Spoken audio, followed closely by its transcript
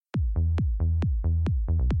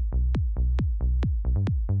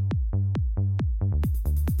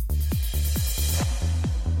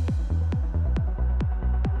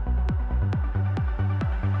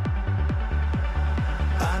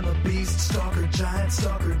Giant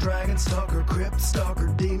Stalker, Dragon Stalker, Crypt Stalker,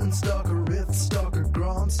 Demon Stalker, Rift Stalker,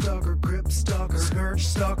 Grown Stalker, Crypt Stalker, Scourge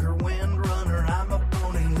Stalker, Wind Runner, I'm a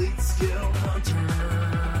pony, lead skill hunter.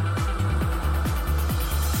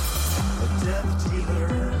 A death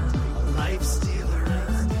dealer, a life stealer,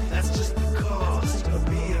 that's just the cost of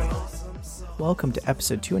being awesome. Welcome to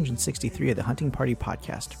episode 263 of the Hunting Party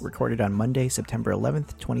Podcast, recorded on Monday, September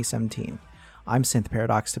 11th, 2017. I'm Synth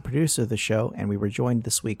Paradox, the producer of the show, and we were joined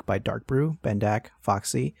this week by Dark Brew, Bendak,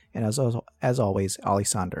 Foxy, and as always,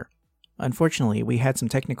 Alisander. Unfortunately, we had some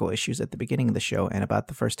technical issues at the beginning of the show, and about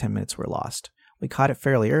the first 10 minutes were lost. We caught it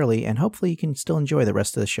fairly early, and hopefully you can still enjoy the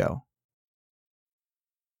rest of the show.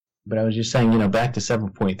 But I was just saying, back to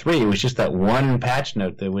 7.3, it was just that one patch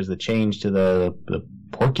note that was the change to the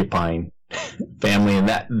porcupine family, and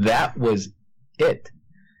that was it.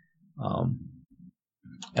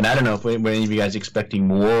 And I don't know if any of you guys expecting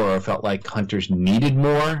more or felt like hunters needed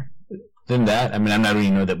more than that. I mean, I'm not really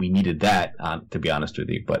know that we needed that, to be honest with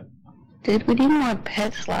you. But dude, we need more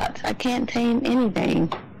pet slots. I can't tame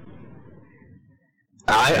anything.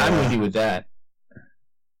 I'm with you with that.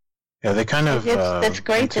 Yeah, they kind of. That's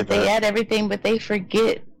great that they add everything, but they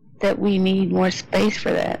forget that we need more space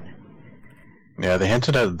for that. Yeah, they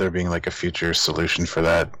hinted at there being like a future solution for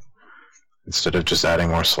that instead of just adding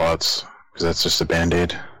more slots. Because that's just a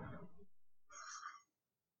Band-Aid.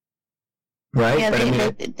 Right? Yeah,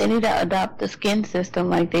 they need to adopt the skin system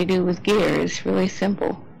like they do with gear. It's really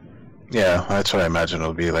simple. Yeah, that's what I imagine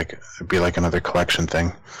it'll be like. It'd be like another collection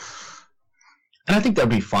thing. And I think that'd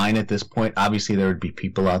be fine at this point. Obviously, there would be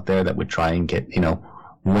people out there that would try and get,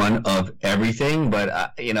 one of everything. But,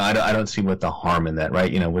 I don't see what the harm in that,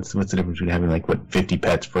 right? What's the difference between having, 50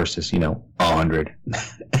 pets versus, 100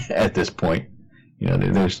 at this point?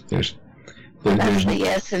 That's the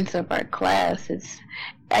essence of our class.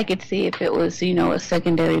 I could see if it was, a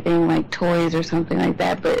secondary thing like toys or something like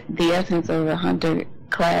that, but the essence of the hunter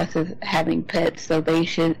class is having pets, so they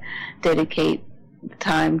should dedicate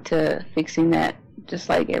time to fixing that just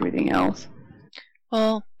like everything else.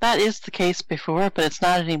 Well, that is the case before, but it's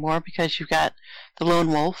not anymore because you've got the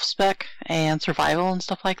lone wolf spec and survival and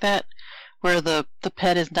stuff like that, where the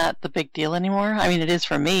pet is not the big deal anymore. I mean, it is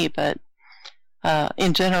for me, but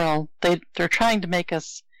in general, they're trying to make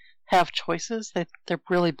us have choices. They're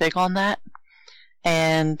really big on that,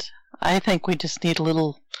 and I think we just need a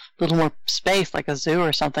little more space, like a zoo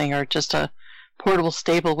or something, or just a portable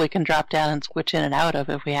stable we can drop down and switch in and out of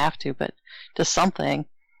if we have to, but just something.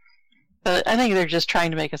 But I think they're just trying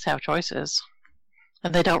to make us have choices,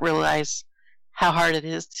 and they don't realize how hard it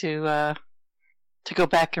is to go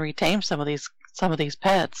back and retame some of these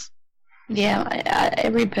pets. Yeah,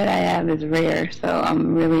 every pet I have is rare, so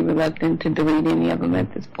I'm really reluctant to delete any of them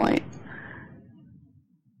at this point.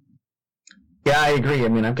 Yeah, I agree. I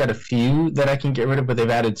mean, I've got a few that I can get rid of, but they've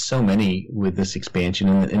added so many with this expansion,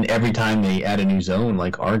 and every time they add a new zone,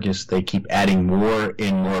 like Argus, they keep adding more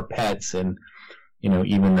and more pets, and,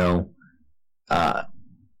 even though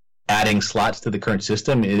adding slots to the current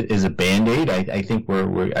system is a Band-Aid, I think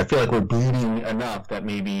I feel like we're bleeding enough that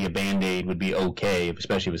maybe a Band-Aid would be okay,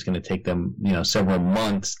 especially if it's going to take them, several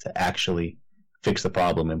months to actually fix the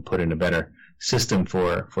problem and put in a better system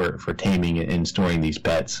for taming and storing these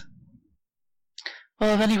pets.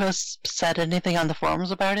 Well, have any of us said anything on the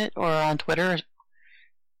forums about it or on Twitter,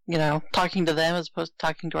 talking to them as opposed to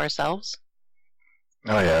talking to ourselves?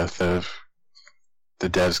 Oh yeah, the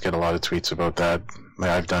devs get a lot of tweets about that.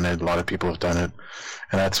 I've done it. A lot of people have done it,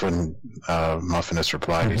 and that's when Muffinus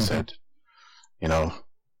replied. Mm-hmm. He said,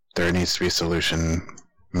 there needs to be a solution.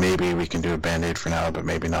 Maybe we can do a Band-Aid for now, but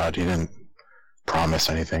maybe not. He didn't promise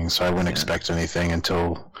anything, so I wouldn't expect anything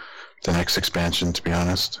until the next expansion, to be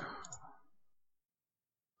honest.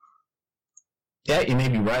 Yeah, you may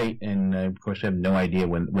be right, and of course I have no idea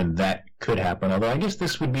when that could happen, although I guess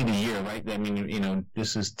this would be the year, right? I mean,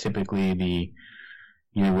 this is typically the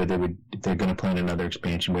year where if they're going to plan another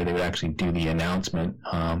expansion where they would actually do the announcement.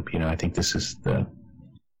 I think this is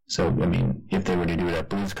so, I mean, if they were to do it at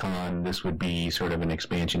BlizzCon, this would be sort of an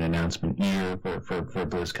expansion announcement year for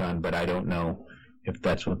BlizzCon, but I don't know if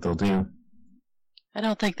that's what they'll do. I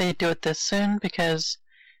don't think they'd do it this soon, because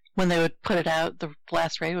when they would put it out, the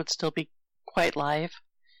last raid would still be quite live,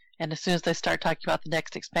 and as soon as they start talking about the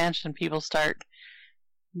next expansion, people start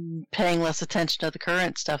paying less attention to the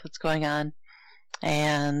current stuff that's going on,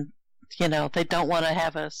 and they don't want to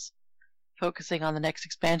have us focusing on the next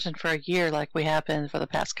expansion for a year like we have been for the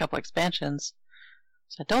past couple expansions.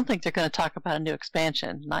 So I don't think they're going to talk about a new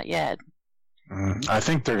expansion, not yet. I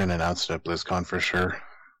think they're going to announce it at BlizzCon for sure.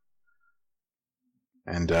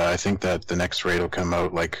 And I think that the next raid will come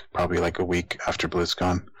out probably a week after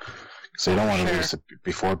BlizzCon. So you don't want to Sure. release it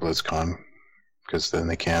before BlizzCon, because then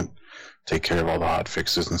they can't take care of all the hot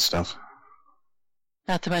fixes and stuff.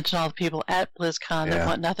 Not to mention all the people at BlizzCon Yeah. that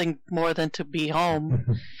want nothing more than to be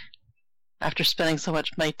home after spending so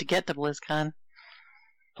much money to get to BlizzCon.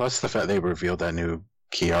 Plus the fact they revealed that new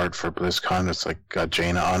key art for BlizzCon, it's like got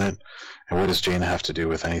Jaina on it. And what does Jaina have to do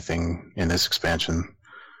with anything in this expansion?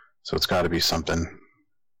 So it's got to be something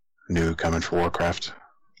new coming for Warcraft.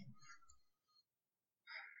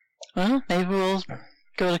 Well, maybe we'll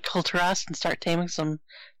go to Kulturas and start taming some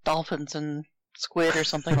dolphins and squid or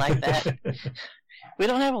something like that. We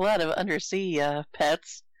don't have a lot of undersea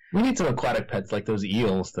pets. We need some aquatic pets like those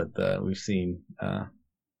eels that we've seen.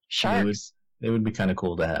 Sharks. They would be kind of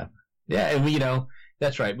cool to have. Yeah, and we,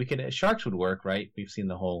 that's right. We could sharks would work, right? We've seen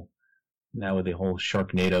the whole now with the whole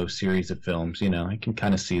Sharknado series of films. I can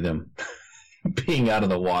kind of see them being out of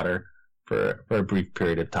the water for a brief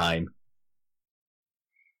period of time.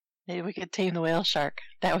 Maybe we could tame the whale shark.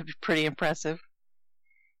 That would be pretty impressive.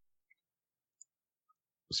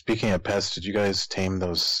 Speaking of pets, did you guys tame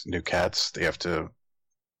those new cats that you have to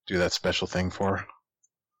do that special thing for?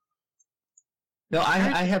 No, I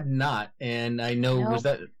have not, and I know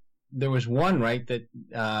Nope. there was one, right,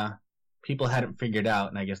 that people hadn't figured out,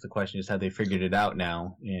 and I guess the question is, have they figured it out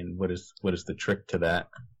now, and what is the trick to that?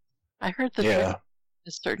 I heard that Yeah.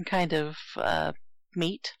 there's a certain kind of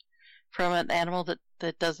meat from an animal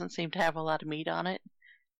that doesn't seem to have a lot of meat on it.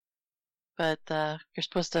 But you're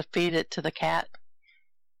supposed to feed it to the cat,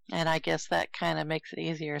 and I guess that kind of makes it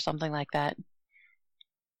easier or something like that.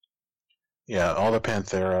 Yeah, all the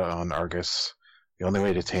Panthera on Argus, the only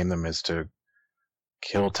way to tame them is to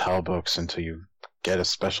kill Talbooks until you get a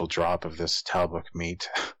special drop of this Talbook meat,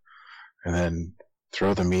 and then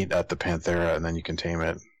throw the meat at the Panthera, and then you can tame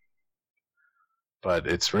it. But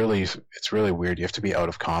it's really weird. You have to be out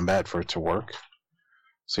of combat for it to work.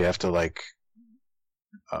 So you have to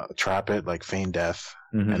trap it, like feign death,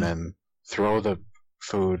 Mhm. and then throw the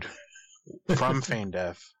food from feign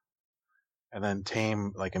death, and then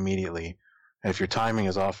tame immediately. And if your timing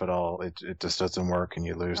is off at all, it just doesn't work, and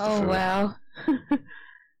you lose the Oh food. wow.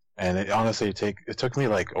 And it took me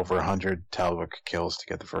over 100 Talbuk kills to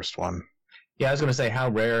get the first one. Yeah, I was going to say, how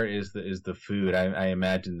rare is the food? I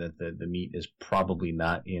imagine that the meat is probably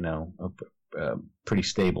not, a pretty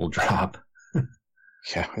stable drop.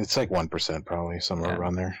 Yeah, it's 1% probably, somewhere Yeah.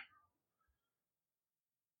 around there.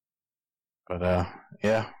 But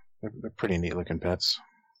yeah, they're pretty neat looking pets.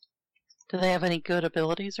 Do they have any good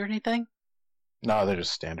abilities or anything? No, they're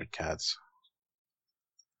just standard cats.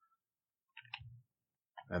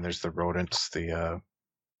 And there's the rodents, the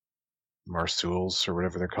Marsouls or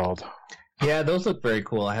whatever they're called. Yeah, those look very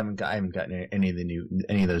cool. I haven't gotten any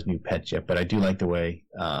of those new pets yet, but I do like the way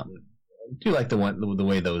the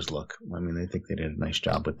way those look. I mean, I think they did a nice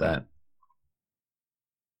job with that.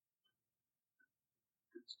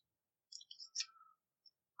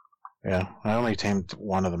 Yeah, I only tamed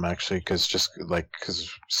one of them actually, because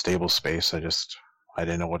stable space. I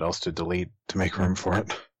didn't know what else to delete to make room for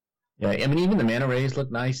it. Yeah, I mean, even the manta rays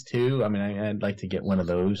look nice too. I mean, I'd like to get one of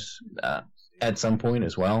those at some point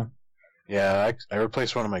as well. Yeah, I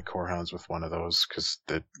replaced one of my core hounds with one of those because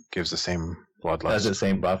it gives the same bloodlust. Does the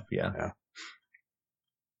same buff, yeah. Yeah.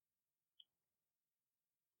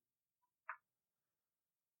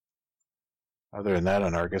 Other than that,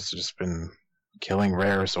 on Argus, I've just been killing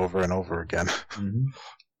rares over and over again. Mm-hmm.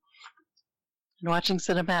 And watching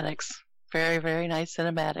cinematics. Very, very nice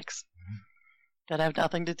cinematics. That have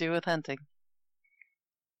nothing to do with hunting.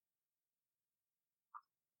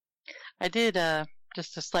 I did,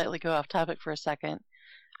 just to slightly go off topic for a second,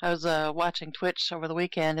 I was watching Twitch over the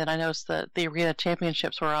weekend, and I noticed that the Arena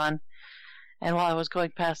Championships were on. And while I was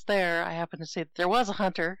going past there, I happened to see that there was a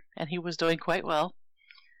hunter, and he was doing quite well.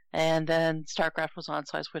 And then StarCraft was on,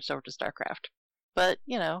 so I switched over to StarCraft. But,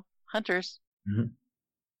 hunters. Mm-hmm.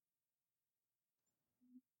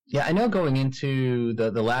 Yeah, I know going into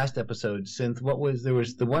the last episode, Synth, there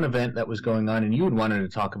was the one event that was going on, and you had wanted to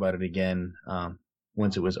talk about it again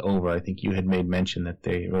once it was over. I think you had made mention that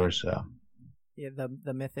there was... Yeah,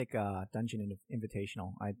 the Mythic Dungeon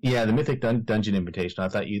Invitational. The Mythic Dungeon Invitational. I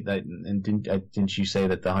thought didn't you say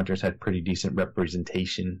that the hunters had pretty decent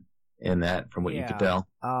representation in that, from what you could tell?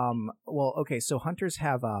 Well, okay, so hunters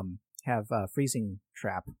have freezing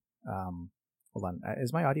trap. Hold on,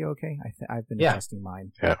 is my audio okay? I've been testing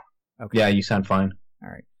mine. Yeah. Okay. Yeah, you sound fine. All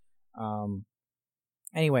right.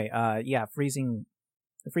 Anyway, the freezing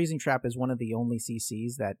trap is one of the only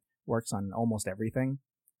CCs that works on almost everything.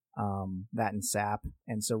 That and sap,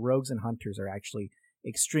 and so rogues and hunters are actually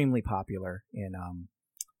extremely popular in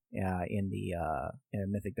in the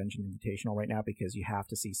Mythic Dungeon Invitational right now, because you have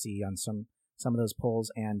to CC on some of those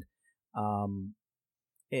polls, and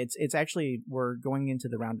it's actually, we're going into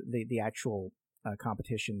the actual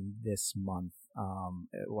competition this month.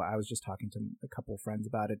 I was just talking to a couple of friends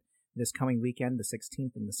about it. This coming weekend, the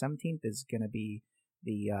 16th and the 17th, is going to be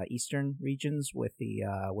the Eastern regions with the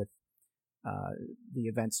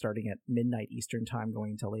event starting at midnight Eastern time,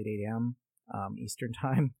 going until 8 a.m. Eastern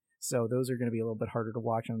time. So those are going to be a little bit harder to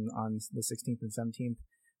watch on the 16th and 17th.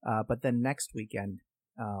 But then next weekend,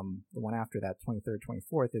 the one after that, 23rd,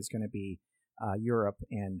 24th, is going to be Europe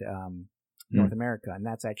and North America, and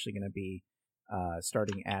that's actually going to be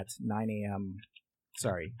starting at 9 a.m.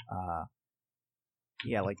 Sorry,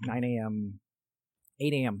 like 9 a.m.,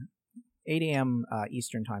 8 a.m., 8 a.m.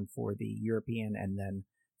 Eastern time for the European, and then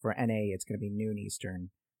for NA it's going to be noon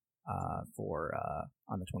Eastern for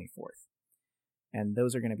on the 24th. And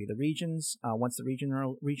those are going to be the regions. Once the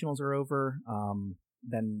regionals are over,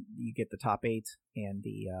 then you get the top 8 and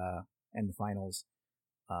the finals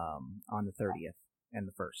on the 30th and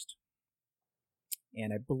the 1st.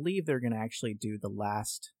 And I believe they're going to actually do the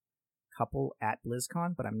last couple at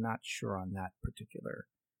BlizzCon, but I'm not sure on that particular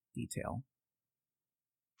detail.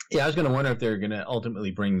 Yeah, I was going to wonder if they're going to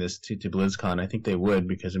ultimately bring this to BlizzCon. I think they would,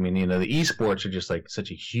 because, I mean, the esports are just like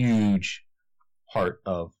such a huge part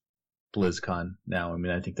of BlizzCon now. I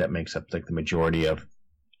mean, I think that makes up like the majority of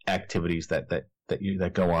activities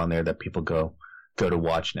that go on there, that people go to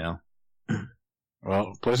watch now.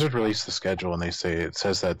 Well, Blizzard released the schedule, and it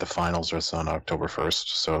says that the finals are on October 1st.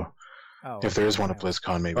 So if there is one at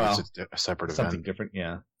BlizzCon, maybe it's a separate something event. Different,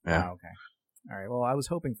 yeah. Yeah. Oh, okay. All right. Well, I was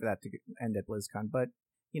hoping for that to end at BlizzCon, but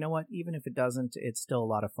you know what? Even if it doesn't, it's still a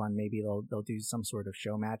lot of fun. Maybe they'll do some sort of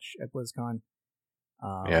show match at BlizzCon.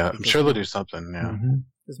 Yeah, I'm sure they'll do something. Yeah.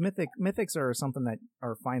 Because mythics are something that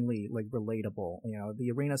are finally like relatable. You know,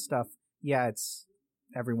 the arena stuff. Yeah, it's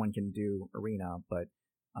everyone can do arena, but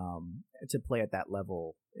to play at that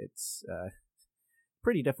level, it's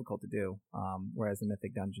pretty difficult to do. Whereas the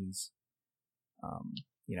Mythic Dungeons,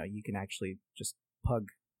 you can actually just pug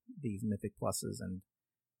these Mythic pluses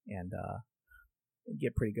and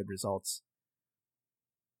get pretty good results.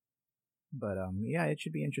 But yeah, it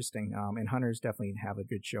should be interesting. And hunters definitely have a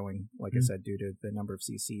good showing, like I said, due to the number of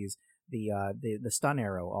CCs. The stun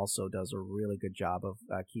arrow also does a really good job of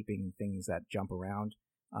keeping things that jump around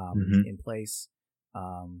in place.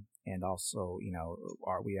 And also,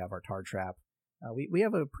 we have our tar trap. We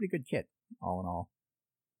have a pretty good kit, all in all.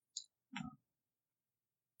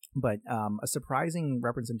 But a surprising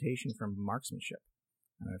representation from marksmanship.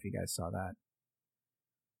 I don't know if you guys saw that.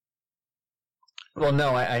 Well,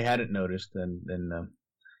 no, I hadn't noticed, and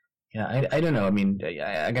I don't know. I mean,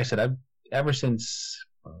 like I said, I've ever since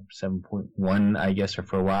 7.1, I guess, or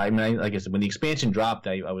for a while. I mean, like I said, when the expansion dropped,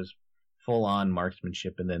 I was full on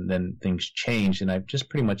marksmanship, and then things changed, and I've just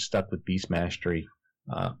pretty much stuck with beast mastery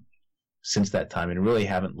since that time, and really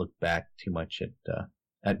haven't looked back too much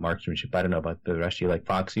at marksmanship. I don't know about the rest of you, like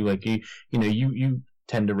Foxy, like you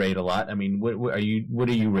tend to raid a lot. I mean, what are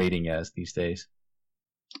you raiding as these days?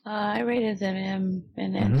 I rate as MM,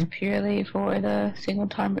 and that's purely for the single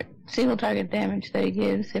target damage that it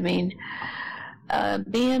gives. I mean,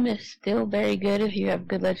 BM is still very good if you have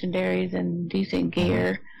good legendaries and decent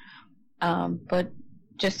gear, but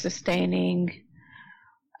just sustaining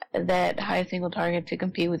that high single target to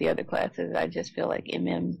compete with the other classes, I just feel like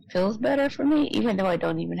MM feels better for me, even though I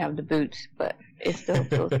don't even have the boots, but it still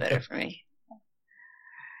feels better for me.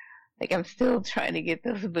 Like, I'm still trying to get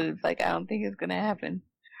those boots. Like, I don't think it's going to happen.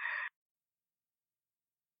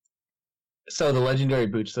 So the legendary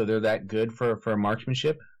boots, so they're that good for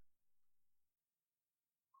marksmanship?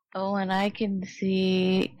 Oh, and I can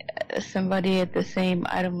see somebody at the same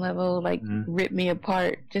item level, like, rip me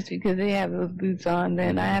apart just because they have those boots on,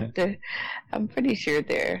 then I'm pretty sure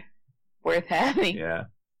they're worth having. Yeah.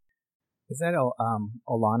 Is that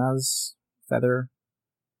Olana's feather,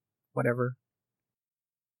 whatever?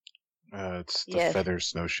 It's the feather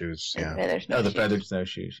snowshoes, yeah. The feathered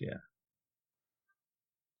snowshoes, yeah.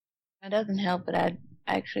 It doesn't help, but I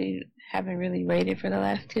actually haven't really raided for the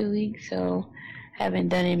last 2 weeks, so haven't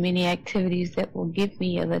done any many activities that will give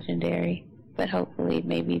me a legendary. But hopefully,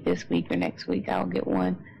 maybe this week or next week, I'll get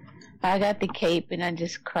one. I got the cape, and I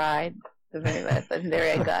just cried the very last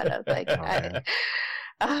legendary I got. I was like,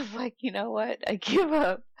 I was like, you know what? I give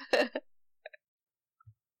up.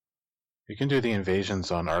 You can do the invasions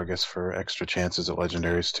on Argus for extra chances at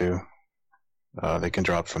legendaries too. They can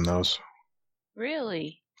drop from those.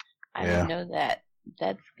 Really? I didn't know that.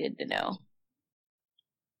 That's good to know.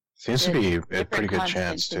 Seems to be a pretty good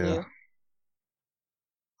chance too.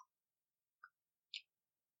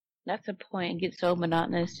 That's the point. It gets so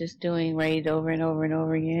monotonous just doing raids over and over and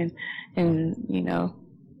over again. And,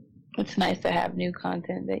 it's nice to have new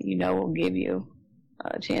content that will give you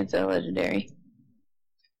a chance at a legendary.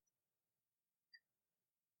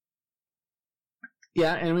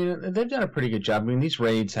 Yeah, I mean, they've done a pretty good job. I mean, these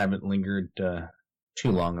raids haven't lingered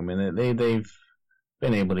too long. I mean, they've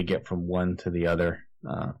been able to get from one to the other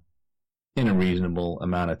in a reasonable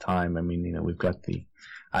amount of time. I mean, we've got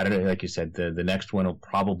I don't know, like you said, the next one will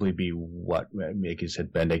probably be what, like you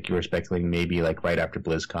said, Bendik, you were speculating maybe like right after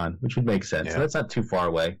BlizzCon, which would make sense. Yeah. So that's not too far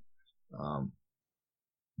away.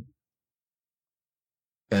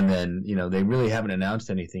 And then, they really haven't announced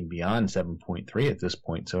anything beyond 7.3 at this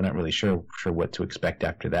point, so we're not really sure what to expect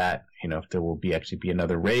after that. If there will actually be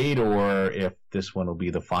another raid, or if this one will be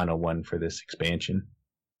the final one for this expansion.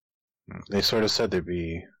 They sort of said there'd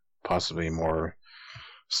be possibly more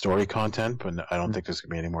story content, but I don't think there's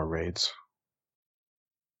going to be any more raids.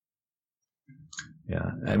 Yeah,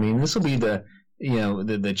 I mean, this will be the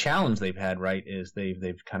challenge they've had, right, is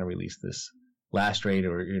they've kind of released this last raid,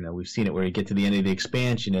 or we've seen it where you get to the end of the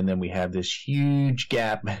expansion and then we have this huge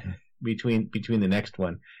gap between the next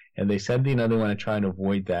one, and they said they want to try and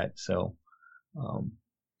avoid that. So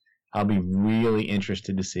I'll be really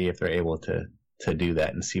interested to see if they're able to do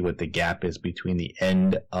that and see what the gap is between the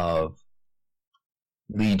end of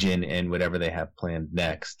Legion and whatever they have planned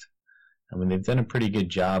next. I mean, they've done a pretty good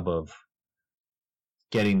job of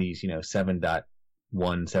getting these 7.1,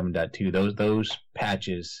 7.2 those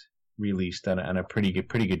patches released on a pretty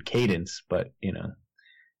good cadence, but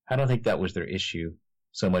I don't think that was their issue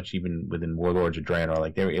so much, even within Warlords of Draenor.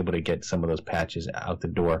 Like, they were able to get some of those patches out the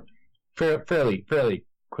door fairly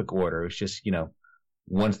quick order. It was just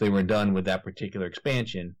once they were done with that particular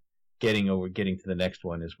expansion, getting to the next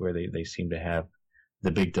one is where they seem to have the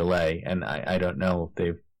big delay, and I don't know if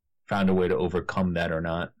they've found a way to overcome that or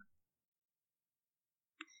not.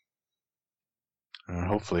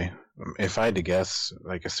 Hopefully. If I had to guess,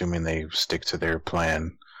 like, assuming they stick to their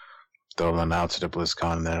plan, they'll announce it at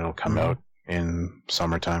BlizzCon and then it'll come out in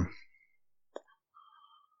summertime.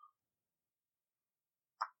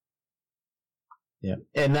 Yeah,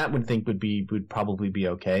 and that would probably be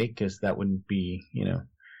okay, because that wouldn't be,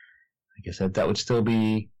 like I said, that would still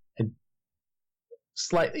be a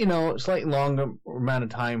slightly longer amount of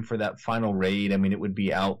time for that final raid. I mean, it would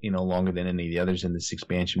be out, longer than any of the others in this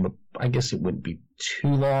expansion, but I guess it wouldn't be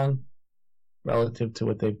too long relative to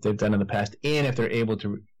what they've done in the past. And if they're able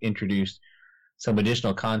to introduce some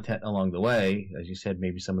additional content along the way, as you said,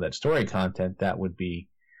 maybe some of that story content, that would be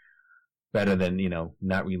better than,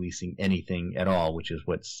 not releasing anything at all, which is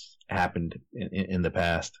what's happened in the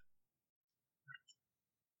past.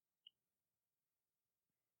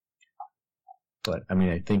 But I mean,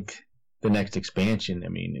 I think the next expansion, I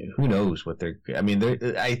mean, who knows what they're going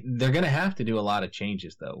to have to do a lot of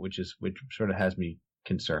changes, though, which sort of has me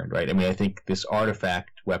concerned, right? I mean, I think this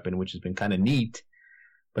artifact weapon, which has been kind of neat,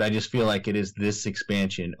 but I just feel like it is this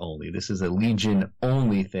expansion only. This is a Legion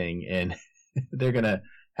only thing, and they're going to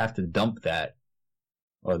have to dump that,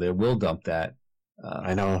 or they will dump that.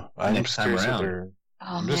 I know. I'm next just time curious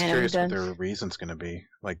around. what their reason's going to be.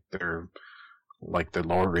 Like the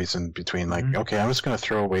lore reason between, like, okay, I'm just going to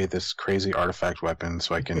throw away this crazy artifact weapon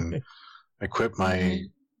so I can equip my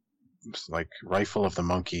like rifle of the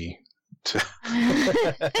monkey to.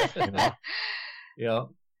 Yeah.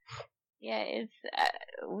 Yeah, it's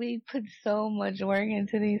we put so much work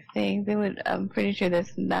into these things. I'm pretty sure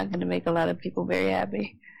that's not going to make a lot of people very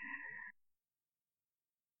happy.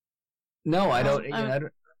 No, I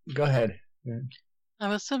don't. Go ahead.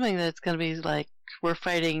 I'm assuming that it's going to be like we're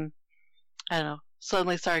fighting, I don't know,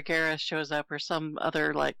 suddenly Sargeras shows up or some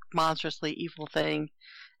other like monstrously evil thing,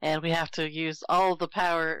 and we have to use all the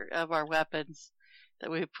power of our weapons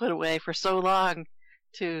that we've put away for so long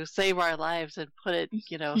to save our lives and put it,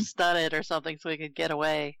 stun it or something so we could get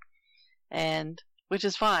away, and which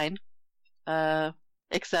is fine,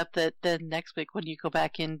 except that then next week when you go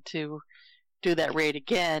back in to do that raid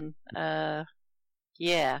again,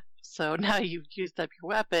 so now you've used up your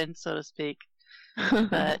weapon, so to speak,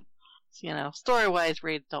 but story-wise,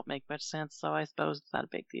 raids don't make much sense, so I suppose it's not a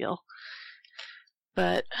big deal.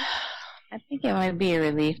 But I think it might be a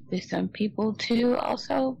relief to some people too,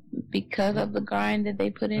 also because of the grind that they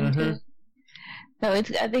put into. So I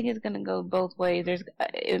think it's gonna go both ways.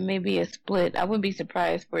 It may be a split. I wouldn't be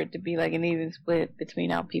surprised for it to be like an even split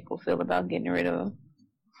between how people feel about getting rid of them.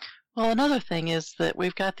 Well, another thing is that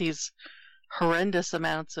we've got these horrendous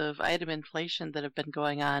amounts of item inflation that have been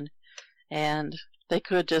going on, and they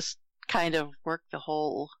could just kind of work the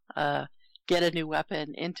whole get a new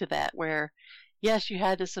weapon into that, where yes, you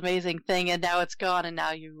had this amazing thing, and now it's gone, and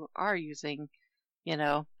now you are using,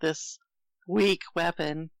 this weak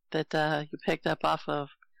weapon that you picked up off of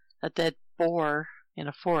a dead boar in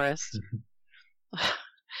a forest,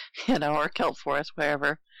 or kelp forest,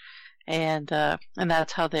 wherever, and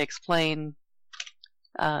that's how they explain,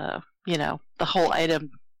 the whole item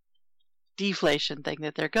deflation thing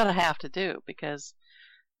that they're gonna have to do because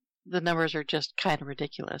the numbers are just kind of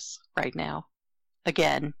ridiculous right now.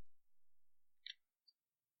 Again.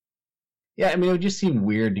 Yeah, I mean, it would just seem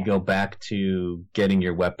weird to go back to getting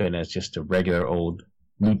your weapon as just a regular old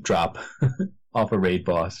loot drop off a raid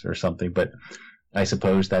boss or something. But I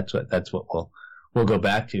suppose that's what we'll go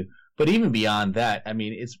back to. But even beyond that, I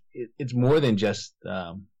mean, it's more than just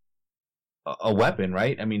a weapon,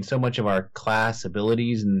 right? I mean, so much of our class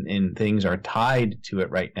abilities and things are tied to it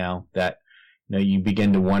right now that you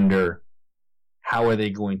begin to wonder, how are they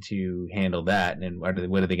going to handle that, and what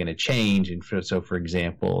are they going to change? And so, for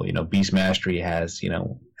example, Beast Mastery has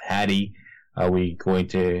Hattie. Are we going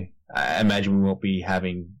to? I imagine we won't be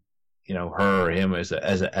having her or him as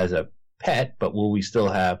a pet, but will we still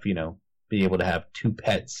have be able to have two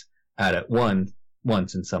pets at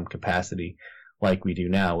once in some capacity like we do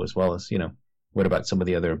now, as well as what about some of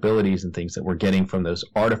the other abilities and things that we're getting from those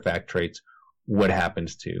artifact traits? What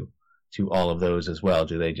happens to all of those as well?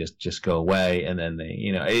 Do they just go away? And then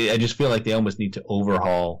I just feel like they almost need to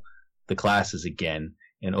overhaul the classes again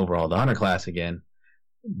and overhaul the hunter class again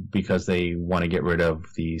because they want to get rid of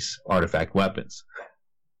these artifact weapons.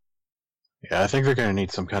 Yeah, I think they're going to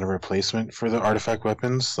need some kind of replacement for the artifact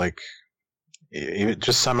weapons, like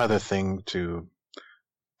just some other thing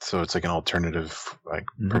so it's like an alternative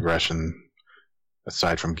progression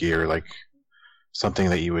aside from gear, like something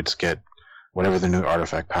that you would get whatever the new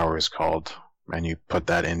artifact power is called, and you put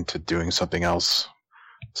that into doing something else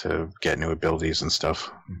to get new abilities and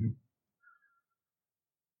stuff.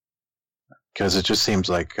 Because it just seems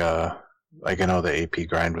like I know the AP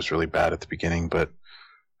grind was really bad at the beginning, but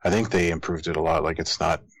I think they improved it a lot. Like, it's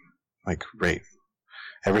not like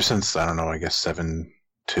ever since, I don't know, I guess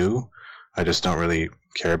 7.2, I just don't really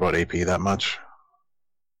care about AP that much.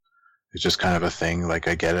 It's just kind of a thing. Like,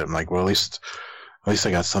 I get it. I'm like, well, at least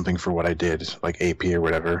I got something for what I did, like AP or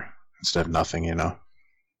whatever, instead of nothing,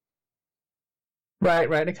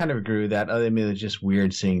 Right. I kind of agree with that. I mean, it's just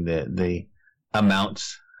weird seeing the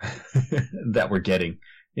amounts that we're getting.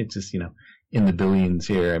 It's just, in the billions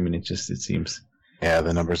here. I mean, it seems. Yeah,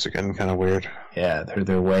 the numbers are getting kind of weird. Yeah,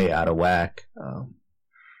 they're way out of whack.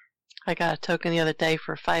 I got a token the other day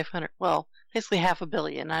for 500. Well, basically $500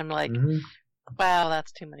 million. I'm like, wow,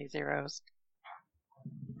 that's too many zeros.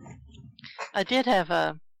 I did have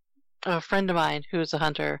a friend of mine who's a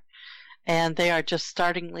hunter, and they are just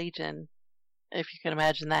starting Legion, if you can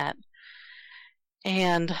imagine that.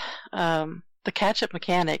 And the catch-up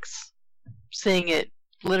mechanics, seeing it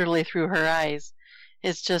literally through her eyes,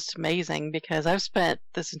 is just amazing because I've spent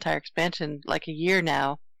this entire expansion like a year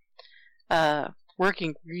now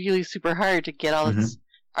working really super hard to get all this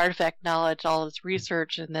artifact knowledge, all this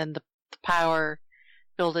research, and then the power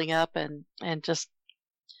building up and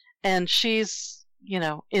she's,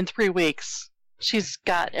 in 3 weeks, she's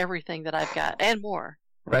got everything that I've got and more.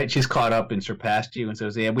 Right, she's caught up and surpassed you, and so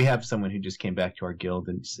yeah, we have someone who just came back to our guild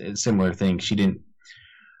and similar thing. She didn't.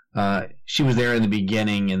 She was there in the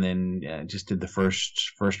beginning and then just did the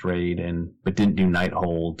first raid, but didn't do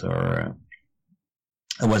Nighthold, or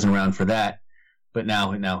I wasn't around for that. But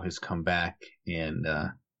now has come back and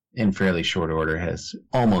in fairly short order has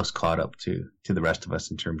almost caught up to the rest of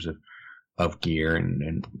us in terms of gear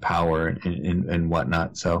and power and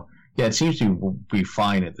whatnot. So yeah, it seems to be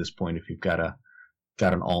fine at this point if you've got an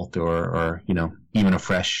alt or even a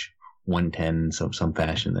fresh 110 of some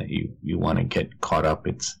fashion that you want to get caught up.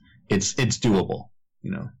 It's doable,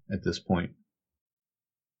 at this point.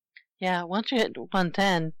 Yeah, once you hit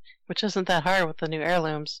 110, which isn't that hard with the new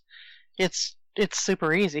heirlooms, it's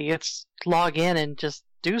super easy. It's log in and just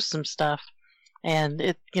do some stuff,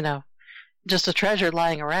 and just a treasure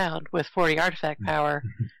lying around with 40 artifact power.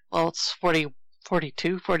 Well, it's 40,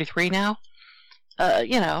 42, 43 now. That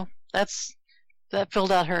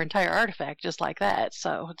filled out her entire artifact just like that.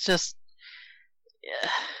 So it's just,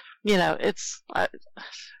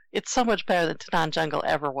 it's so much better than Tanan Jungle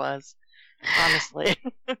ever was, honestly.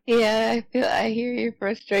 Yeah, I hear your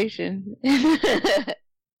frustration.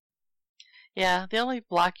 Yeah, the only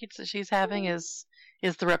blockage that she's having is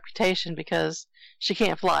the reputation because she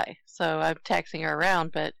can't fly. So I'm taxing her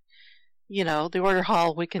around, but the order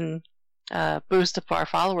hall, we can boost up our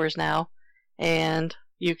followers now, and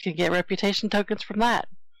you can get reputation tokens from that.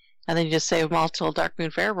 And then you just save them all till Dark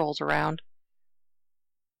Moon Fair rolls around.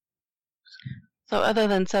 So other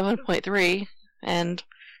than 7.3 and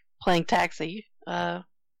playing Taxi,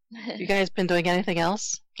 you guys been doing anything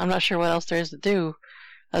else? I'm not sure what else there is to do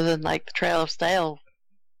other than like the Trail of Stale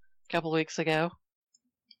a couple weeks ago.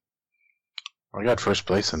 I got first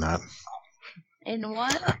place in that. In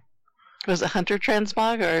what? Was it Hunter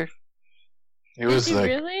Transmog or? It was Did you like,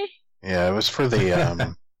 really? yeah, it was for the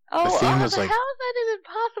Oh, theme was how like- is that even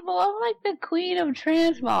possible? I'm like the queen of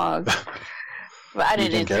transmog. But I You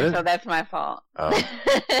didn't didn't get enter, it? so that's my fault. Oh.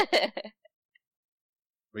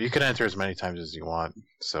 Well, you can enter as many times as you want.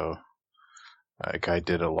 So, like, I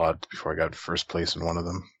did a lot before I got first place in one of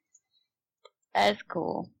them. That's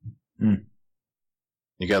cool. You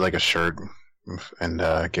get like a shirt, and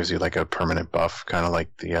it gives you like a permanent buff, kind of like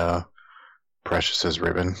the Precious's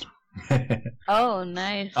ribbon. Oh,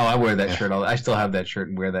 nice. Oh, I wear that Yeah. shirt. I still have that shirt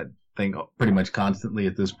and wear that thing pretty much constantly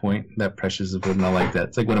at this point. That Precious is and I like that.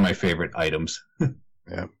 It's like one of my favorite items.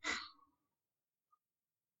 Yeah.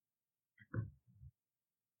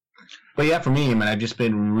 But yeah, for me, I mean, I've just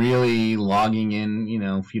been really logging in,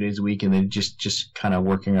 a few days a week, and then just kind of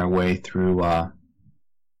working our way through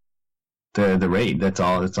the raid. That's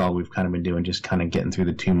all we've kind of been doing, just kind of getting through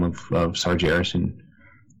the tomb of Sargeras and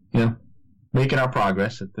making our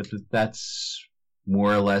progress. That's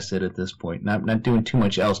more or less it at this point. Not doing too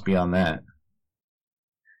much else beyond that.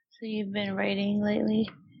 So you've been raiding lately?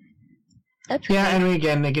 That's Yeah, cool. and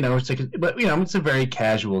again, it's like, but it's a very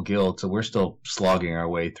casual guild, so we're still slogging our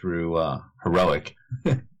way through heroic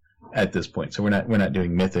at this point. So we're not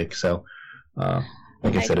doing mythic. So,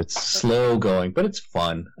 like I said, it's slow going, but it's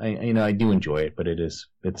fun. I do enjoy it, but it's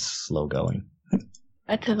slow going.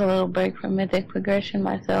 I took a little break from mythic progression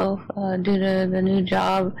myself due to the new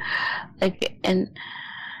job, and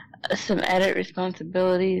some added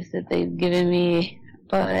responsibilities that they've given me.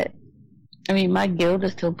 But I mean, my guild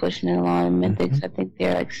is still pushing it along in mythics. I think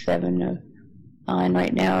they're like 7 of 9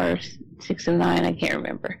 right now, or 6 of 9. I can't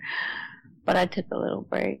remember. But I took a little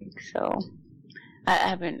break, so I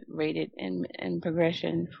haven't raided in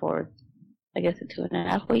progression for, I guess,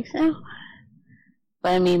 2.5 weeks now.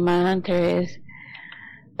 But I mean, my hunter is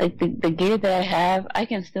like the gear that I have. I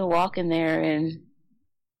can still walk in there and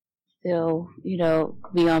still, be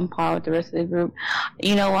on par with the rest of the group.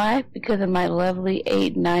 You know why? Because of my lovely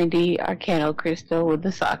 890 Arcano crystal with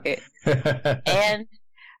the socket. And,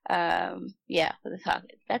 with the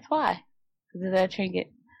socket. That's why. Because of that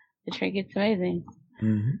trinket. The trinket's amazing.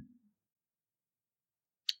 Mm-hmm.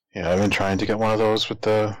 Yeah, I've been trying to get one of those with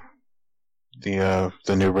the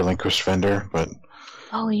new relinquished vendor, but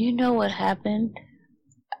Oh, you know what happened?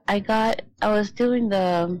 I was doing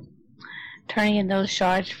turning in those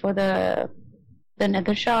shards for the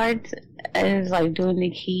nether shards. I was like doing the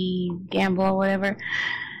key gamble or whatever.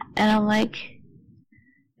 And I'm like,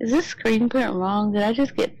 is this screen print wrong? Did I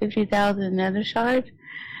just get 50,000 nether shards?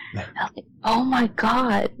 I was like, oh my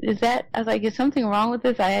god, I was like, is something wrong with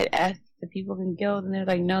this? I had asked the people in guild and they're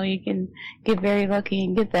like, no, you can get very lucky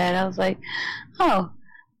and get that. I was like, oh.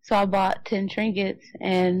 So I bought 10 trinkets,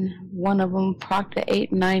 and one of them procced the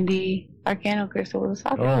 890 Arcano crystal with a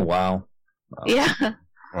socket. Oh wow. Yeah.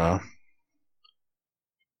 well,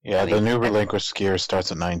 yeah, the new relinquished gear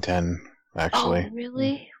starts at 910. Actually, Oh,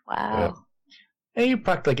 really? Wow. Hey, you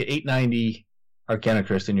procced like an 890 Arcana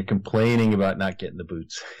Crystal, and you're complaining about not getting the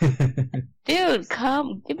boots. Dude,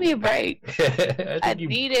 come, give me a break. I I think you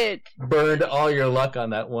need it. burned all your luck on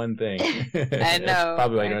that one thing. I know, That's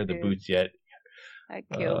probably why you I don't have the did. boots yet. I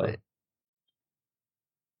killed it.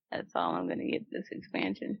 That's all I'm gonna get this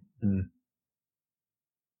expansion.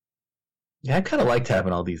 Yeah, I kind of liked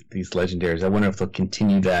having all these legendaries. I wonder if they'll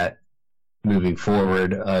continue that moving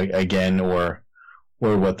forward again, or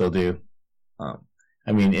what they'll do.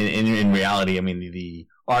 I mean, in reality, I mean the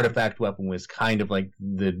artifact weapon was kind of like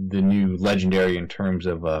the new legendary in terms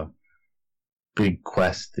of a big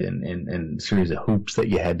quest and series of hoops that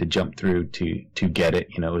you had to jump through to get it.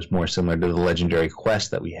 It was more similar to the legendary quest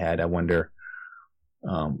that we had. I wonder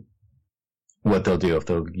what they'll do, if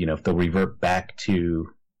they'll revert back to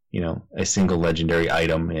a single legendary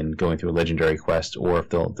item and going through a legendary quest, or if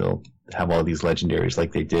they'll have all these legendaries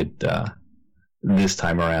like they did this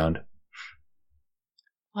time around.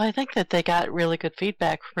 Well, I think that they got really good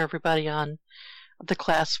feedback from everybody on the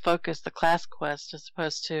class focus, the class quest, as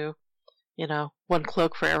opposed to, one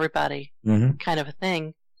cloak for everybody kind of a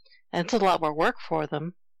thing. And it's a lot more work for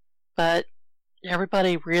them, but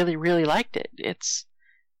everybody really, really liked it. It's,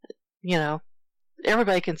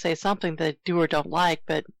 everybody can say something they do or don't like,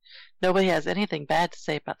 but nobody has anything bad to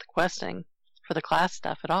say about the questing for the class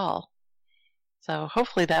stuff at all. So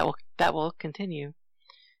hopefully that will continue.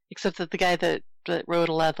 Except that the guy that wrote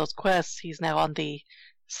a lot of those quests, he's now on the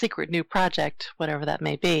secret new project, whatever that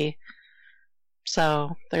may be.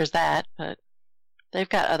 So there's that, but they've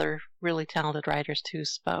got other really talented writers too,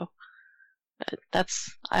 so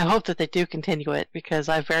I hope that they do continue it, because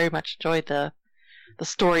I very much enjoyed the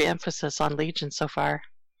story emphasis on Legion so far.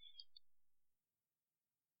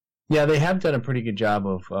 Yeah, they have done a pretty good job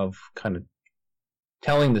of kind of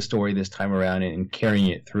telling the story this time around and carrying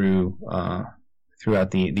it through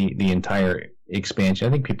throughout the entire expansion.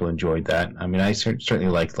 I think people enjoyed that. I mean, I certainly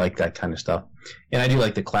like that kind of stuff, and I do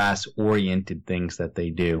like the class-oriented things that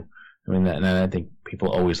they do. I mean, and I think people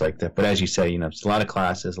always like that. But as you say, it's a lot of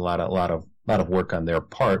classes, a lot of work on their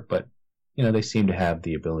part, but they seem to have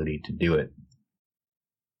the ability to do it.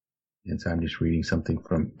 And so I'm just reading something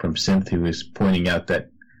from Synth, who is pointing out that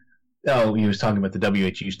he was talking about the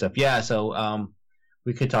WHU stuff. Yeah, so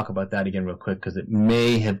we could talk about that again real quick, because it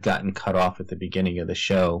may have gotten cut off at the beginning of the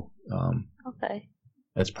show. Okay.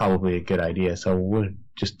 That's probably a good idea. So we're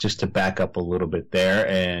just to back up a little bit there,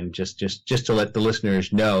 and just to let the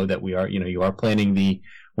listeners know that we are, you are planning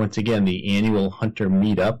once again the annual Hunter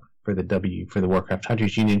meetup for the Warcraft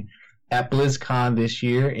Hunters Union at BlizzCon this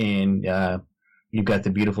year, and you've got the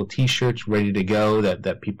beautiful T-shirts ready to go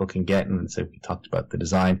that people can get, and so we talked about the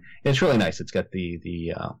design. It's really nice. It's got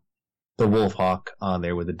the wolf hawk on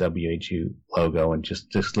there with the WHU logo, and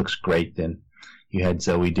just looks great. And you had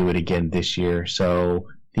Zoe do it again this year, so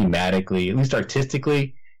thematically, at least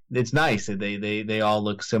artistically, it's nice. They all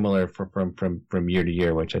look similar from year to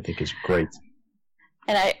year, which I think is great.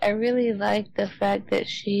 And I really like the fact that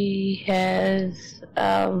she has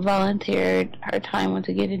volunteered her time once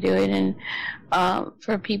again to do it. And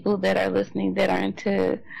for people that are listening that are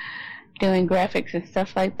into doing graphics and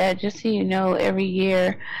stuff like that, just so you know, every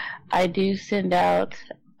year I do send out,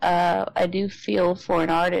 I do feel for an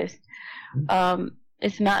artist.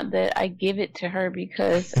 It's not that I give it to her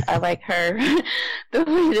because I like her, the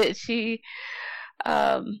way that she,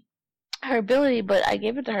 her ability, but I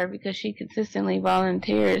give it to her because she consistently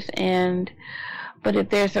volunteers. But if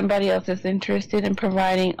there's somebody else that's interested in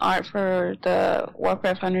providing art for the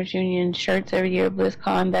Warcraft Hunters Union shirts every year at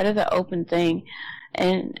BlizzCon, that is an open thing.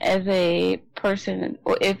 And as a person,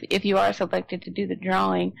 or if you are selected to do the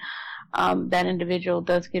drawing, that individual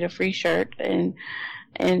does get a free shirt.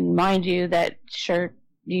 And mind you, that shirt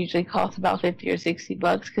usually costs about $50 or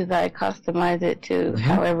 $60 because I customize it to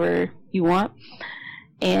however you want.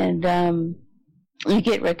 And you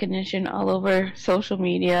get recognition all over social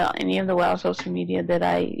media. Any of the WoW social media that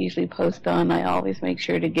I usually post on, I always make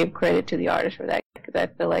sure to give credit to the artist for that, because I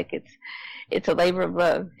feel like it's a labor of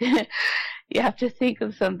love. You have to think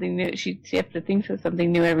of something new. You have to think of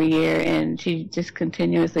something new every year, and she just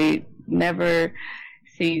continuously never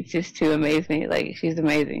ceases to amaze me. Like, she's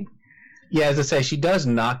amazing. Yeah, as I say, she does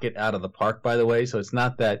knock it out of the park, by the way, so it's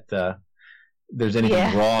not that there's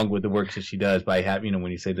anything wrong with the work that she does by having,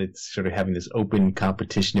 when you say that, sort of having this open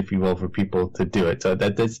competition, if you will, for people to do it. So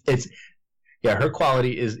her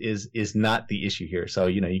quality is not the issue here. So,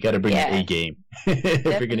 you got to bring your A game if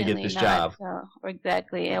you're going to get this job. So,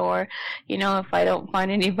 exactly. Or, if I don't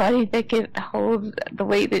find anybody that can hold the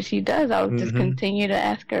weight that she does, I'll just continue to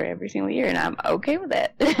ask her every single year, and I'm okay with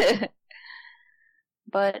that.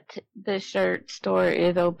 But the shirt store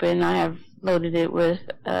is open. I have loaded it with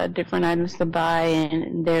different items to buy,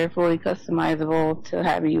 and they're fully customizable to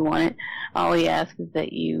however you want it. All we ask is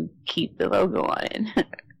that you keep the logo on it.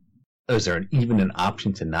 Is there even an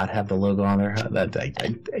option to not have the logo on there?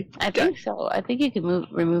 I think so. I think you can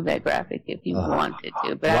remove that graphic if you wanted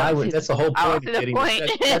to. But that's the whole point of getting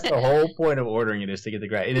that's the whole point of ordering it, is to get the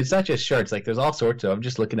graphic. And it's not just shirts. Like, there's all sorts of. I'm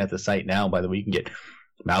just looking at the site now. By the way, you can get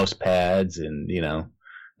mouse pads and little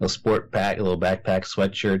sport pack, little backpack,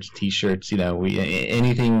 sweatshirts, T-shirts.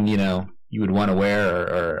 Anything you would want to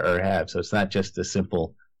wear or have. So it's not just a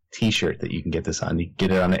simple T-shirt that you can get this on. You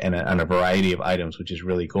get it on a variety of items, which is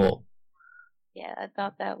really cool. Yeah, I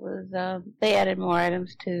thought that was, they added more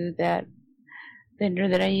items to that vendor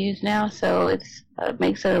that I use now, so it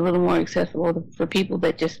makes it a little more accessible for people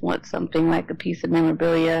that just want something like a piece of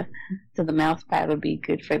memorabilia. So the mouse pad would be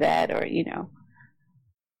good for that, or,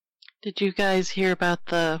 Did you guys hear about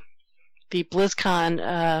the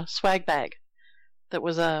BlizzCon swag bag that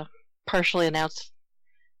was partially announced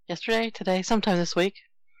today, sometime this week?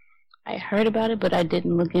 I heard about it, but I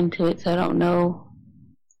didn't look into it, so I don't know.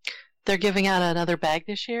 They're giving out another bag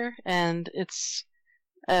this year, and it's,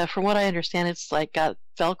 from what I understand, it's like got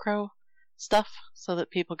Velcro stuff so that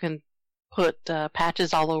people can put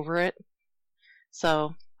patches all over it.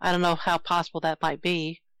 So I don't know how possible that might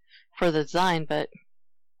be for the design, but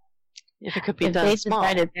if it could be done small. If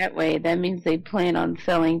they decided that way, that means they plan on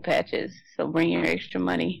selling patches. So bring your extra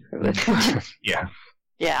money for this. Yeah.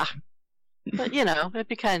 Yeah. But, it'd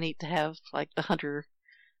be kind of neat to have, like, a hunter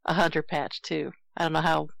patch, too. I don't know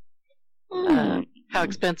how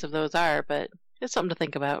expensive those are, but it's something to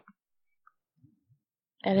think about.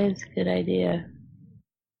 That is a good idea.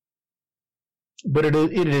 But it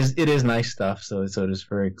is nice stuff, so it is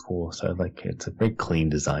very cool. So it's a very clean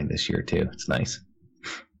design this year, too. It's nice.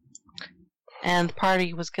 And the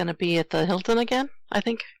party was going to be at the Hilton again, I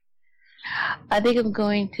think? I think I'm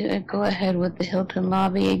going to go ahead with the Hilton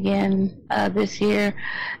lobby again this year.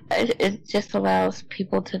 It just allows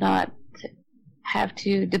people to not have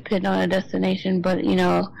to depend on a destination, but,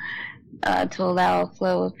 to allow a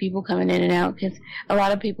flow of people coming in and out, because a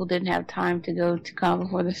lot of people didn't have time to go to Calm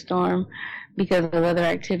Before the Storm because of other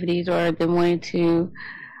activities, or they wanted to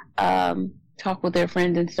talk with their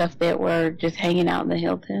friends and stuff that were just hanging out in the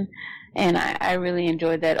Hilton. And I really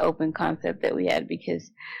enjoyed that open concept that we had,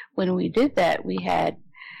 because when we did that, we had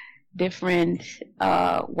different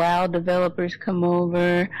WoW developers come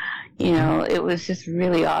over. It was just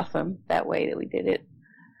really awesome that way that we did it.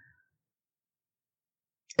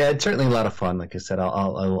 Yeah, it's certainly a lot of fun. Like I said,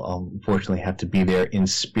 I'll unfortunately have to be there in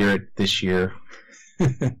spirit this year.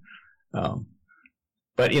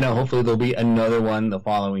 But hopefully there'll be another one the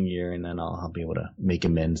following year, and then I'll be able to make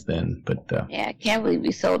amends then. But yeah, I can't believe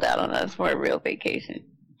we sold out on us for a real vacation.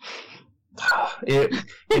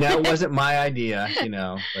 It wasn't my idea,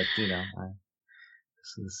 but this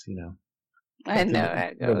is I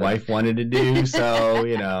know the wife wanted to do, so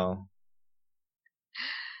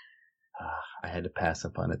I had to pass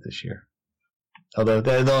up on it this year. Although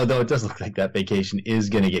it does look like that vacation is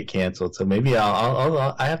going to get canceled, so maybe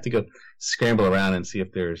I have to go scramble around and see if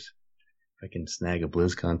I can snag a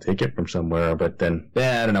BlizzCon ticket from somewhere. But then,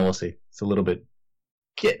 I don't know. We'll see. It's a little bit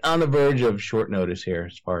get on the verge of short notice here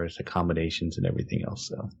as far as accommodations and everything else.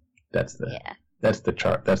 So that's the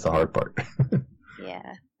hard part.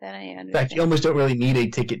 Yeah, that I understand. In fact, you almost don't really need a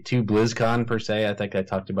ticket to BlizzCon per se. I think I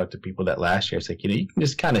talked about to people that last year. It's like you can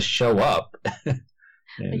just kind of show up.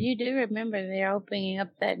 But you do remember they're opening up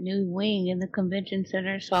that new wing in the convention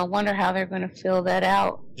center, so I wonder how they're going to fill that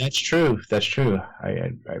out. That's true. I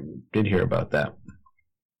did hear about that.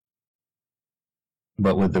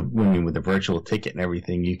 But with the virtual ticket and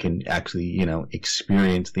everything, you can actually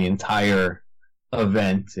experience the entire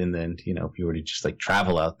event, and then if you were to just like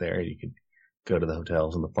travel out there, you could go to the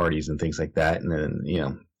hotels and the parties and things like that, and then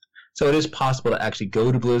So it is possible to actually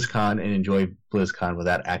go to BlizzCon and enjoy BlizzCon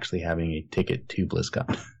without actually having a ticket to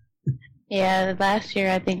BlizzCon. Yeah, last year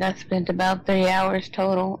I think I spent about 3 hours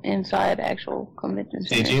total inside actual convention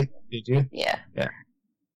center. Did you? Yeah. Yeah.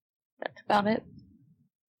 That's about it.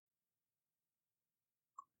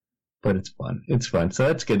 But it's fun. It's fun. So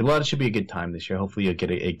that's good. Well, it should be a good time this year. Hopefully you'll get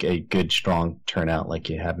a good, strong turnout like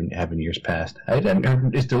you have in years past. I don't know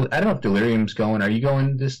if Delirium's going. Are you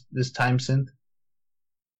going this time, Synth?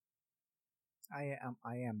 I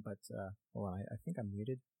am, but hold on, I think I'm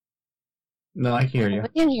muted. No, I can hear you. We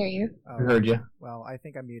can hear you. I heard you. Well, I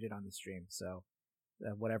think I'm muted on the stream, so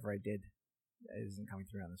whatever I did isn't coming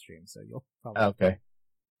through on the stream, so you'll probably... Okay.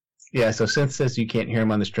 Yeah, so Synth says you can't hear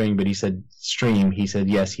him on the stream, but he said stream. He said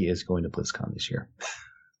yes, he is going to BlizzCon this year.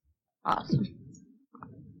 Awesome.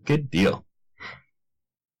 Good deal.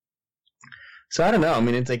 So I don't know. I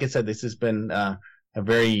mean, it's like I said, this has been a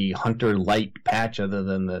very hunter light patch, other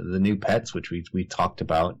than the new pets, which we talked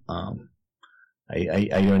about. I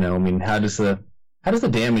don't know. I mean, how does the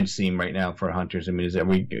damage seem right now for hunters? I mean, are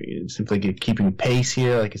we simply keeping pace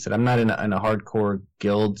here? Like I said, I'm not in a hardcore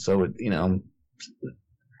guild, so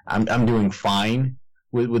I'm doing fine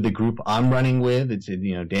with the group I'm running with. It's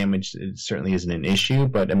damage it certainly isn't an issue,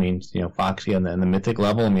 but I mean, Foxy on the mythic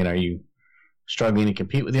level. I mean, are you struggling to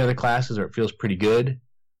compete with the other classes, or it feels pretty good?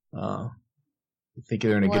 You think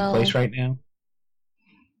they're in a good place right now?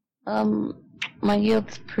 My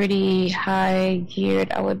guild's pretty high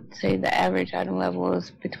geared. I would say the average item level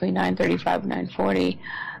is between 935 and 940.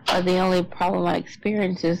 The only problem I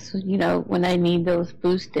experience is, when I need those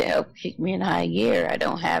boosts to help kick me in high gear, I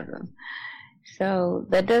don't have them. So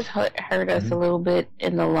that does hurt us a little bit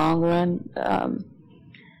in the long run.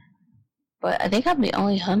 But I think I'm the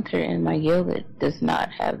only hunter in my guild that does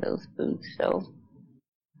not have those boots.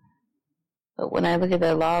 But when I look at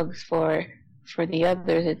the logs for the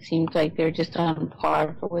others, it seems like they're just on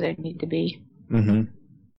par for where they need to be. Mm-hmm.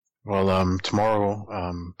 Well, tomorrow,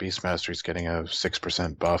 Beastmaster's getting a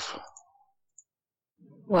 6% buff.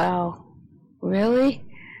 Wow. Really?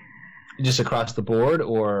 Just across the board,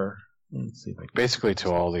 or let's see if I can... Basically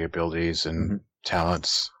to all the abilities and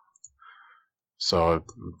talents. So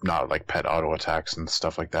not like pet auto attacks and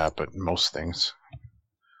stuff like that, but most things.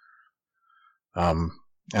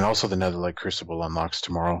 And also the Netherlight Crucible unlocks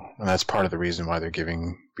tomorrow, and that's part of the reason why they're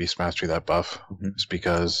giving Beast Mastery that buff. Is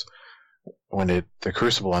because when the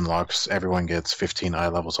Crucible unlocks, everyone gets 15 eye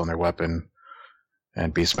levels on their weapon,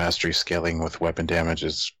 and Beast Mastery scaling with weapon damage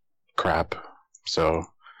is crap. So,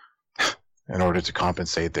 in order to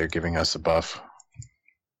compensate, they're giving us a buff.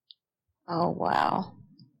 Oh, wow.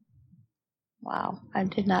 Wow, I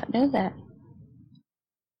did not know that.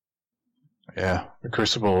 Yeah, the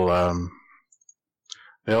Crucible,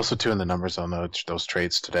 they also tuned the numbers on those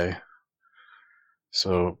traits today.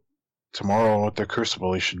 So, tomorrow with the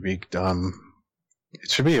Crucible, it should be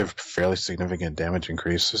a fairly significant damage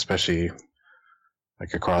increase, especially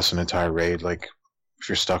like across an entire raid. Like, if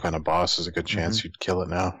you're stuck on a boss, there's a good chance you'd kill it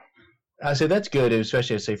now. I say that's good,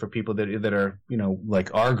 especially I say for people that are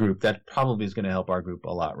like our group. That probably is going to help our group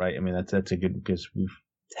a lot, right? I mean that's a good, because we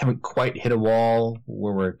haven't quite hit a wall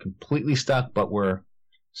where we're completely stuck, but we're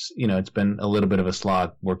it's been a little bit of a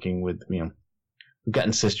slog working with we've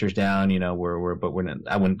gotten Sisters down, but we're not,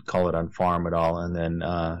 I wouldn't call it on farm at all, and then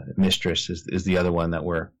Mistress is the other one that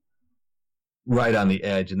we're right on the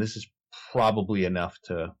edge, and this is probably enough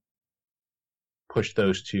to push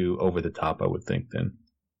those two over the top, I would think then.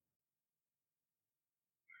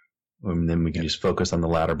 And then we can just focus on the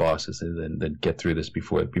latter bosses and then get through this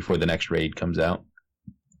before the next raid comes out.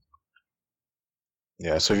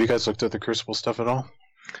 Yeah, so have you guys looked at the Crucible stuff at all?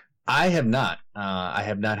 I have not. I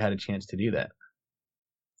have not had a chance to do that.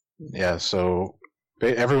 Yeah, so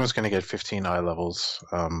everyone's going to get 15 eye levels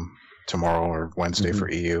tomorrow or Wednesday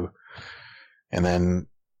for EU. And then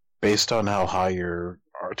based on how high your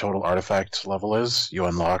total artifact level is, you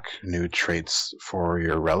unlock new traits for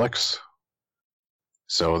your relics.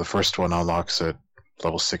 So the first one unlocks at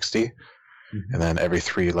level 60, and then every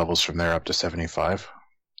 3 levels from there up to 75.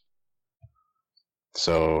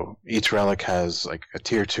 So each relic has like a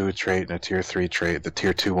tier 2 trait and a tier 3 trait. The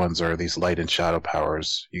tier 2 ones are these light and shadow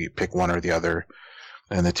powers. You pick one or the other.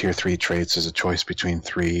 And the tier 3 traits is a choice between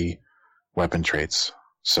 3 weapon traits.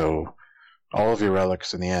 So all of your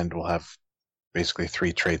relics in the end will have basically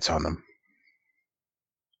 3 traits on them.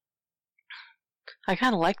 I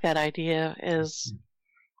kind of like that idea, is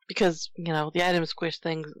because, the item squish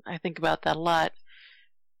thing, I think about that a lot.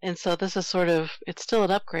 And so this is it's still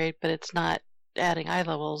an upgrade, but it's not adding eye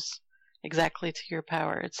levels exactly to your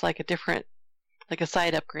power. It's like a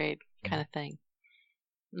side upgrade kind of thing.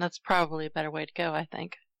 And that's probably a better way to go, I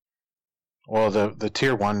think. Well, the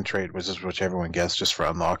tier 1 trait, which everyone gets just for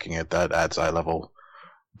unlocking it, that adds eye level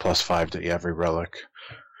 +5 to every relic.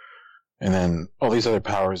 And then all these other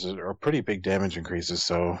powers are pretty big damage increases,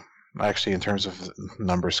 so actually in terms of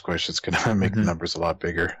number squish, it's going to make the numbers a lot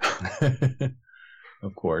bigger.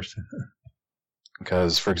 Of course.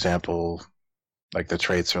 Because, for example, like the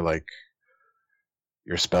traits are like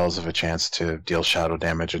your spells have a chance to deal shadow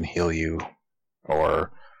damage and heal you,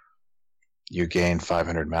 or you gain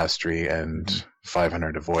 500 mastery and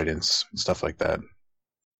 500 avoidance, and stuff like that.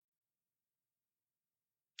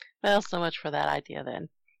 Well, so much for that idea then.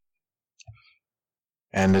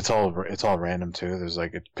 And it's all random too. There's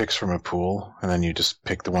like, it picks from a pool, and then you just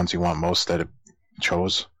pick the ones you want most that it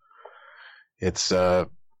chose. It's kind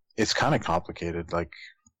of complicated. Like,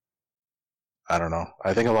 I don't know.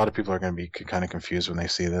 I think a lot of people are going to be kind of confused when they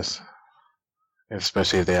see this,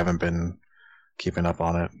 especially if they haven't been keeping up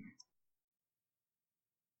on it.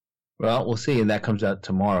 Well, we'll see, and that comes out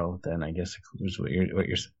tomorrow. Then I guess is what you're.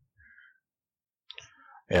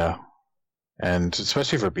 Yeah. And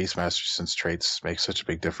especially for Beastmaster, since traits make such a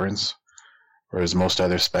big difference, whereas most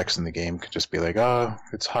other specs in the game could just be like, oh,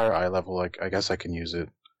 it's higher eye level, like I guess I can use it.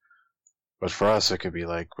 But for us, it could be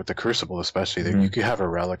like, with the Crucible especially, you could have a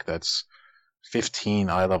relic that's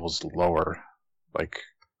 15 eye levels lower, like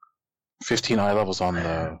 15 eye levels on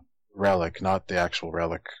the relic, not the actual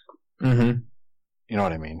relic. You know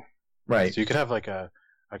what I mean? Right. So you could have like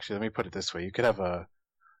actually, let me put it this way. You could have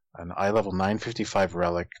an eye level 955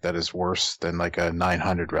 relic that is worse than like a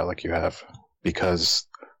 900 relic you have, because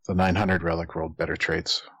the 900 relic rolled better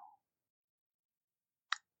traits.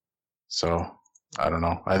 So, I don't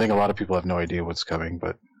know. I think a lot of people have no idea what's coming,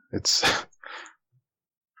 but it's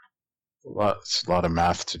it's a lot of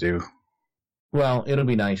math to do. Well, it'll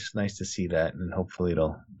be nice to see that, and hopefully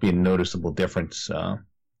it'll be a noticeable difference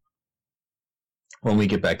when we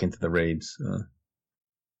get back into the raids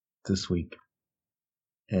this week.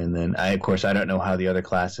 And then I don't know how the other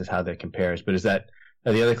classes, how that compares, but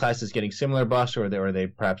are the other classes getting similar buffs, or are they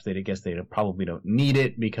perhaps they probably don't need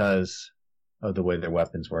it because of the way their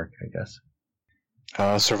weapons work, I guess.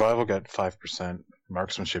 Survival got 5%.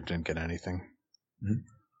 Marksmanship didn't get anything.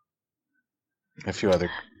 A few other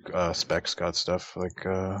specs got stuff like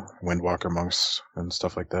Windwalker monks and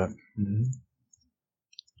stuff like that. Mm-hmm.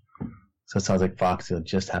 So it sounds like Fox will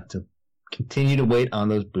just have to continue to wait on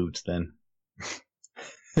those boots then.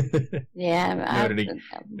 Yeah, I'm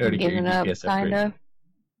giving up, kind of.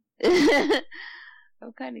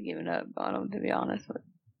 I'm kind of giving up on them, to be honest. But,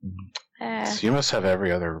 So you must have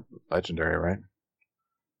every other legendary, right?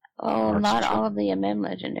 Oh, not all of the MM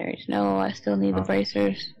legendaries. No, I still need the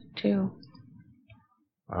bracers too.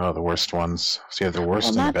 Oh, the worst ones. So you have the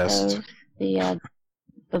worst and the best. Those.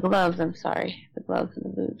 The gloves. I'm sorry, the gloves and the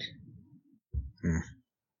boots.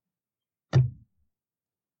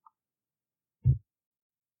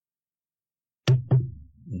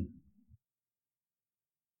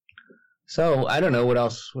 So I don't know what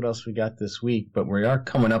else we got this week, but we are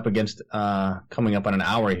coming up on an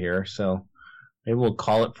hour here, so maybe we'll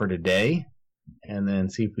call it for today, and then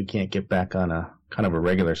see if we can't get back on a kind of a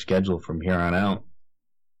regular schedule from here on out.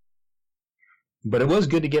 But it was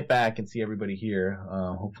good to get back and see everybody here.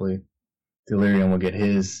 Hopefully Delirium will get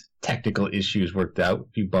his technical issues worked out. A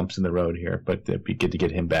few bumps in the road here, but it'd be good to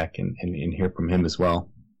get him back and hear from him as well.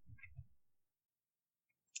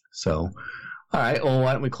 So, all right, well,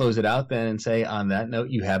 why don't we close it out then and say, on that note,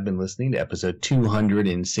 you have been listening to episode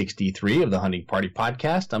 263 of the Hunting Party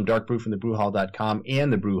Podcast. I'm Dark Brew from thebrewhall.com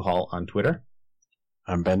and the Brew Hall on Twitter.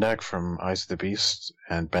 I'm Bendak from Eyes of the Beast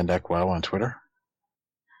and Bendak Wow on Twitter.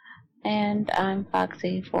 And I'm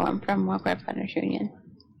Foxy from Warcraft Fighters Union.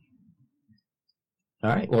 All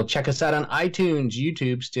right, well, check us out on iTunes,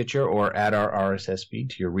 YouTube, Stitcher, or add our RSS feed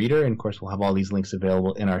to your reader. And, of course, we'll have all these links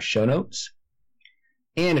available in our show notes.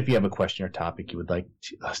 And if you have a question or topic you would like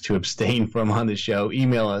us to abstain from on the show,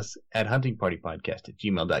 email us at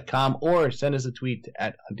huntingpartypodcast@gmail.com or send us a tweet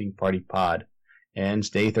at huntingpartypod. And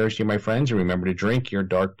stay thirsty, my friends, and remember to drink your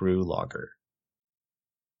dark brew lager.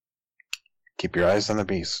 Keep your eyes on the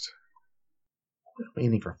beast. We don't have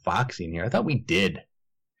anything for Foxy in here. I thought we did.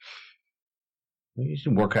 We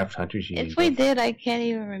should Warcraft Hunters Union. If we did, I can't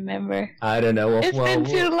even remember. I don't know. Well, it's been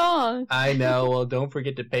too long. I know. Well, don't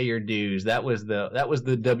forget to pay your dues. That was the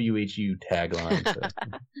WHU tagline. So.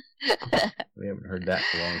 We haven't heard that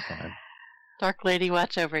for a long time. Dark Lady,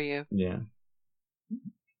 watch over you. Yeah.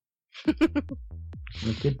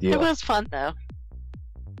 Good deal. It was fun though.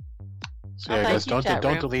 So yeah, guys,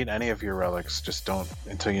 don't delete any of your relics. Just don't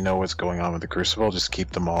until you know what's going on with the Crucible. Just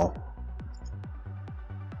keep them all.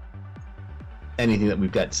 Anything that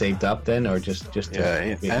we've got saved up then, or just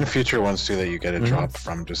and future ones too that you get a drop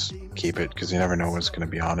from, just keep it because you never know what's going to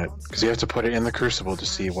be on it. Because you have to put it in the Crucible to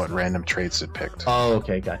see what random traits it picked. Oh,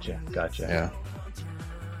 okay, gotcha. Yeah.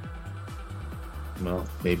 Well,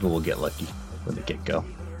 maybe we'll get lucky when the get-go.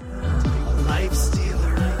 Life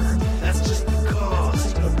stealer, that's just the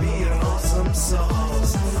cost of being awesome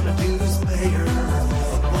sauce. I'm a dues payer,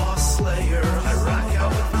 a boss slayer. I rock out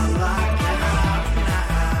with my lockout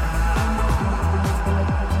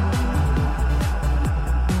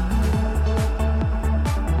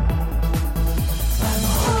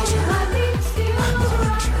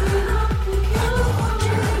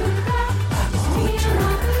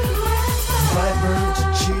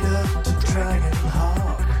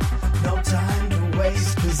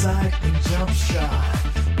cause I can jump shot.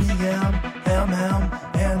 BM, MM,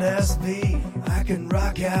 and SB. I can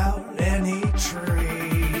rock out any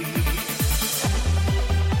tree.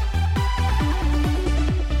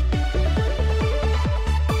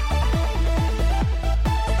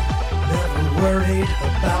 Never worried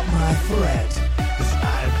about my threat, cause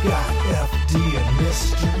I've got FD and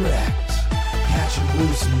misdirect. Catching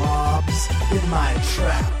loose mobs in my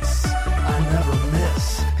traps. I never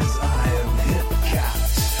miss, cause I am hit capped.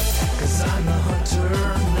 Cause I'm the hunter,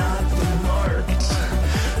 not the marked.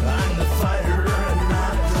 I'm the fighter,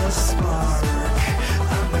 not the spark.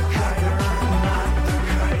 I'm the kiter, not the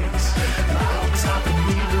kite. I'll top the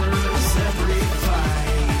meters every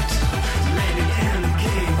fight. Rated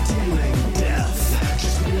handicap, dealing death.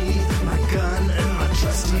 Just me, my gun, and my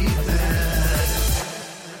trusty bed.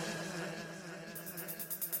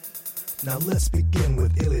 Now let's begin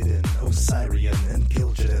with Illidan, Osirian, and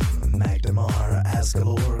Gil'jadan, Magdamar,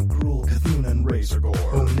 Asgalor, Gruul, Cthulhu, and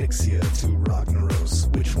Razorgore, Onyxia to Ragnaros.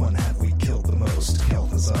 Which one have we killed the most?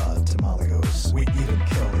 Kel'Thuzad to Malygos. We even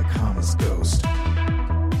killed a Kama's ghost.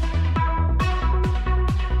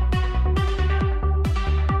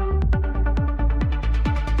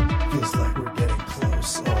 Feels like we're getting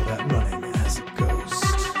close, all that running has a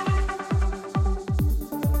ghost.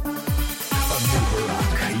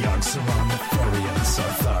 Yogg-Saron, Therian,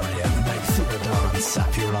 Sartharian, Magtheridon,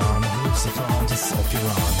 Sapuron, Lucifer to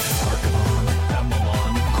Sulfuron.